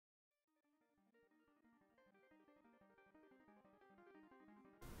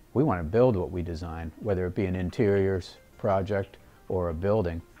We want to build what we design, whether it be an interiors project or a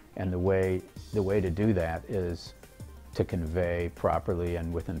building. And the way to do that is to convey properly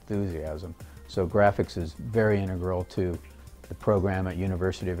and with enthusiasm. So graphics is very integral to the program at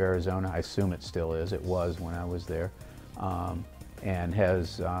University of Arizona. I assume it still is. It was when I was there. And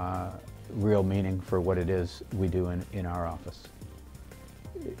has real meaning for what it is we do in our office.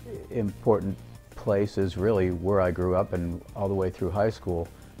 Important place is really where I grew up and all the way through high school.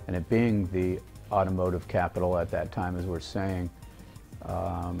 And it being the automotive capital at that time, as we're saying,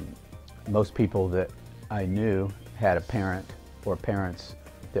 most people that I knew had a parent or parents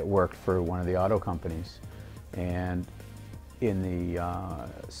that worked for one of the auto companies. And in the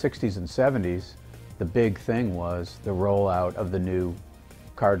 60s and 70s, the big thing was the rollout of the new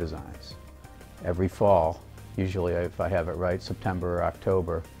car designs. Every fall, usually if I have it right, September or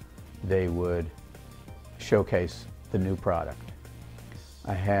October, they would showcase the new product.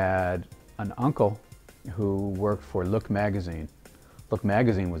 I had an uncle who worked for Look magazine. Look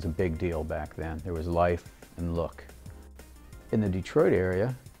magazine was a big deal back then. There was Life and Look. In the Detroit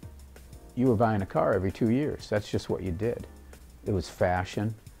area, you were buying a car every 2 years. That's just what you did. It was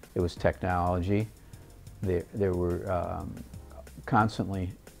fashion, it was technology. There were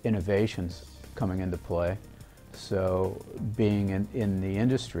constantly innovations coming into play. So being in the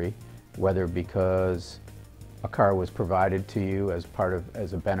industry, whether because a car was provided to you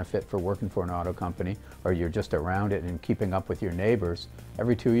as a benefit for working for an auto company, or you're just around it and keeping up with your neighbors,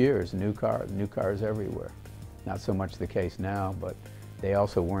 every 2 years, new cars everywhere. Not so much the case now, but they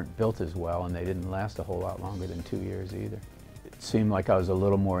also weren't built as well, and they didn't last a whole lot longer than 2 years either. It seemed like I was a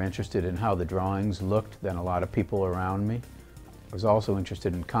little more interested in how the drawings looked than a lot of people around me. I was also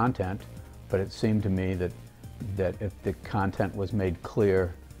interested in content, but it seemed to me that if the content was made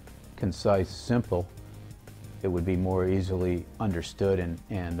clear, concise, simple, it would be more easily understood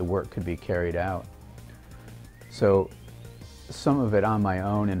and the work could be carried out. So some of it on my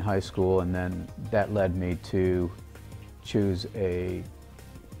own in high school, and then that led me to choose a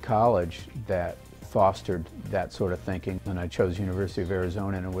college that fostered that sort of thinking. And I chose University of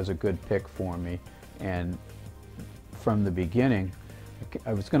Arizona, and it was a good pick for me. And from the beginning,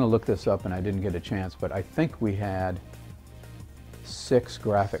 I was going to look this up and I didn't get a chance, but I think we had 6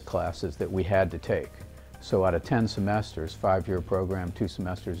 graphic classes that we had to take. So out of 10 semesters, 5-year program, 2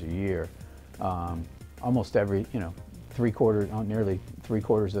 semesters a year, almost every, nearly three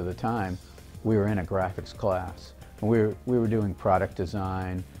quarters of the time, we were in a graphics class. And we were doing product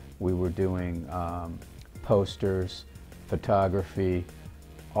design, we were doing posters, photography,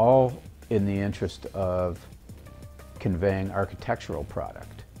 all in the interest of conveying architectural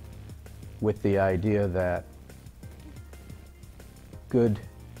product, with the idea that good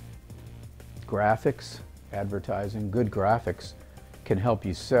graphics, advertising, good graphics can help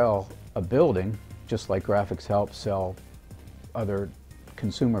you sell a building just like graphics help sell other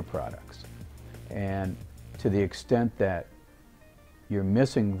consumer products. And to the extent that you're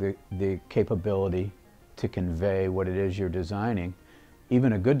missing the capability to convey what it is you're designing,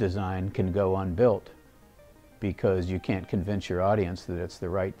 even a good design can go unbuilt because you can't convince your audience that it's the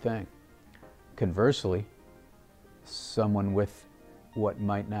right thing. Conversely, someone with what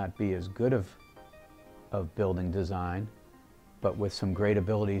might not be as good of building design, but with some great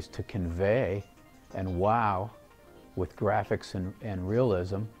abilities to convey and wow with graphics and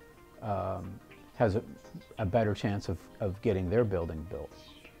realism, has a better chance of getting their building built.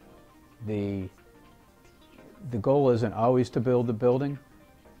 The goal isn't always to build the building,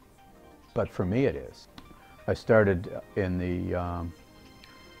 but for me it is. I started in the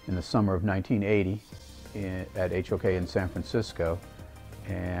summer of 1980 at HOK in San Francisco,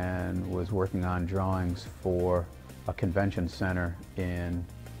 and was working on drawings for a convention center in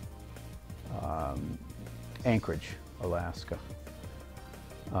Anchorage, Alaska.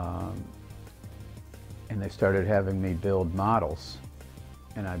 And they started having me build models,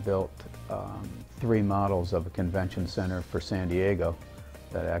 and I built 3 models of a convention center for San Diego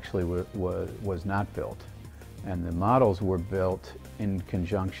that actually was not built. And the models were built in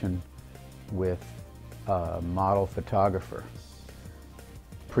conjunction with a model photographer.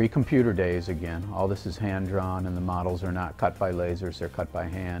 Pre-computer days again, all this is hand-drawn and the models are not cut by lasers, they're cut by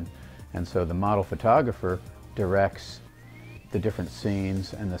hand. And so the model photographer directs the different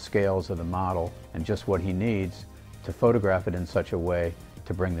scenes and the scales of the model and just what he needs to photograph it in such a way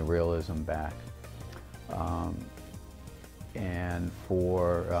to bring the realism back. And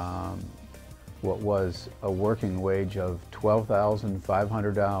for what was a working wage of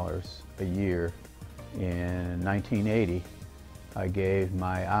 $12,500 a year in 1980, I gave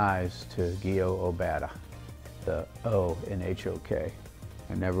my eyes to Gio Obata, the O in HOK.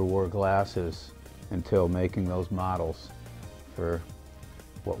 I never wore glasses until making those models for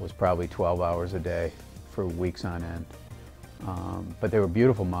what was probably 12 hours a day for weeks on end. But they were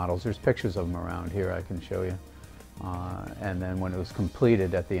beautiful models. There's pictures of them around here I can show you. And then when it was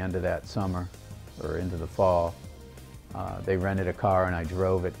completed at the end of that summer or into the fall, they rented a car and I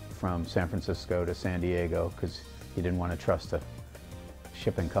drove it from San Francisco to San Diego because you didn't want to trust a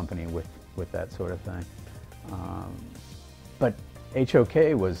shipping company with that sort of thing. But HOK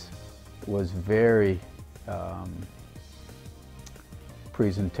was very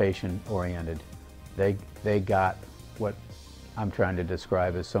presentation oriented. They got what I'm trying to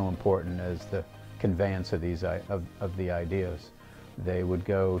describe as so important as the conveyance of these of the ideas. They would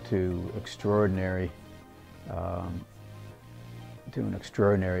go to an extraordinary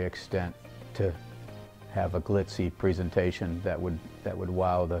extent to have a glitzy presentation that would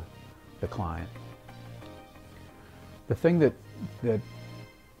wow the client. The thing that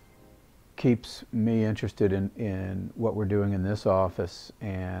keeps me interested in what we're doing in this office,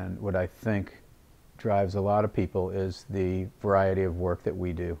 and what I think drives a lot of people, is the variety of work that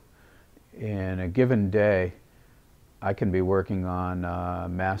we do. In a given day, I can be working on a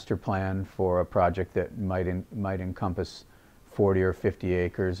master plan for a project that might encompass 40 or 50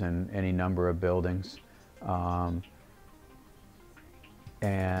 acres and any number of buildings,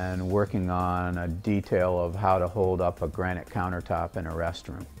 and working on a detail of how to hold up a granite countertop in a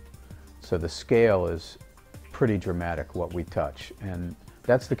restroom. So the scale is pretty dramatic what we touch, and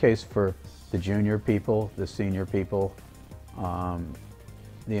that's the case for the junior people, the senior people,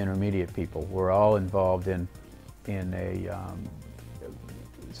 the intermediate people. We're all involved in a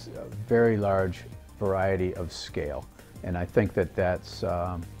very large variety of scale, and I think that that's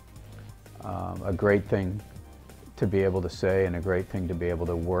a great thing to be able to say, and a great thing to be able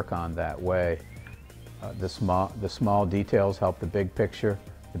to work on that way. The small details help the big picture.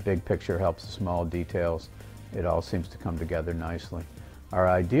 The big picture helps the small details. It all seems to come together nicely. Our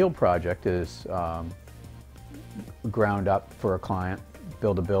ideal project is ground up for a client,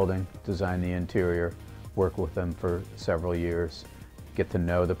 build a building, design the interior, work with them for several years, get to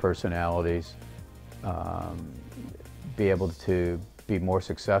know the personalities, be able to be more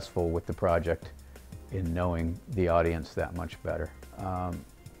successful with the project in knowing the audience that much better.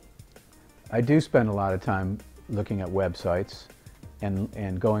 I do spend a lot of time looking at websites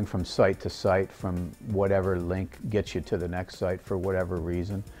and going from site to site, from whatever link gets you to the next site for whatever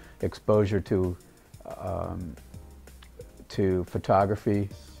reason. Exposure to photography,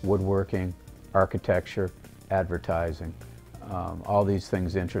 woodworking, architecture, advertising. All these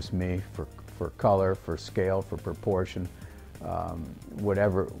things interest me for color, for scale, for proportion.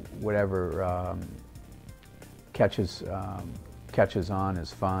 Whatever catches on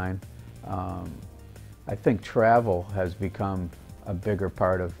is fine. I think travel has become a bigger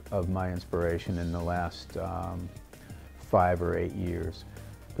part of my inspiration in the last 5 or 8 years.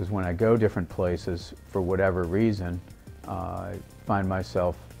 Because when I go different places, for whatever reason, I find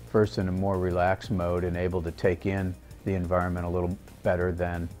myself first in a more relaxed mode and able to take in the environment a little better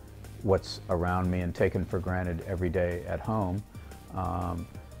than what's around me and taken for granted every day at home.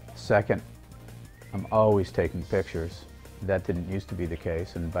 Second, I'm always taking pictures. That didn't used to be the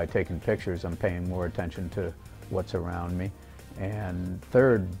case, and by taking pictures I'm paying more attention to what's around me. And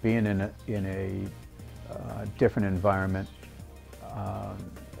third, being in a different environment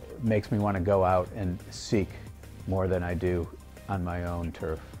makes me want to go out and seek more than I do on my own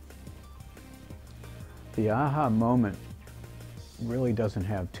turf. The aha moment really doesn't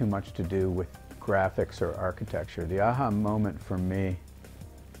have too much to do with graphics or architecture. The aha moment for me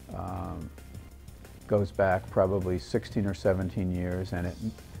goes back probably 16 or 17 years, and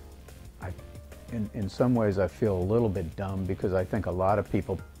in some ways I feel a little bit dumb because I think a lot of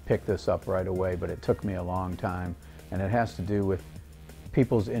people pick this up right away, but it took me a long time, and it has to do with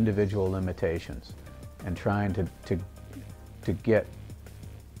people's individual limitations and trying to get,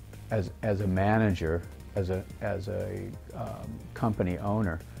 as a manager, as a company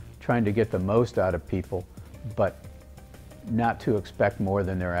owner, trying to get the most out of people, but not to expect more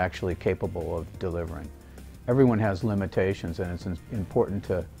than they're actually capable of delivering. Everyone has limitations, and it's important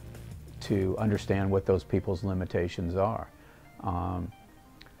to understand what those people's limitations are.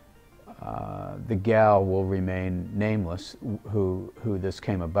 The gal will remain nameless who this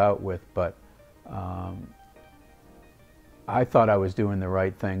came about with, but I thought I was doing the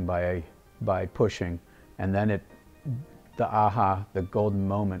right thing by pushing, and then the aha, the golden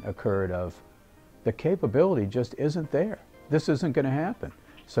moment occurred of the capability just isn't there. This isn't going to happen.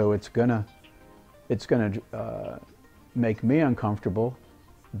 So it's gonna make me uncomfortable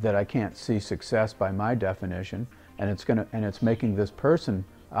that I can't see success by my definition, and it's making this person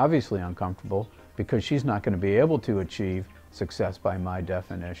obviously uncomfortable because she's not going to be able to achieve success by my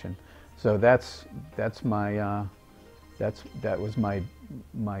definition. So that was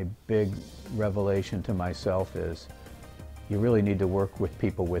my big revelation to myself, is you really need to work with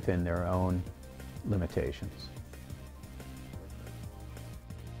people within their own limitations.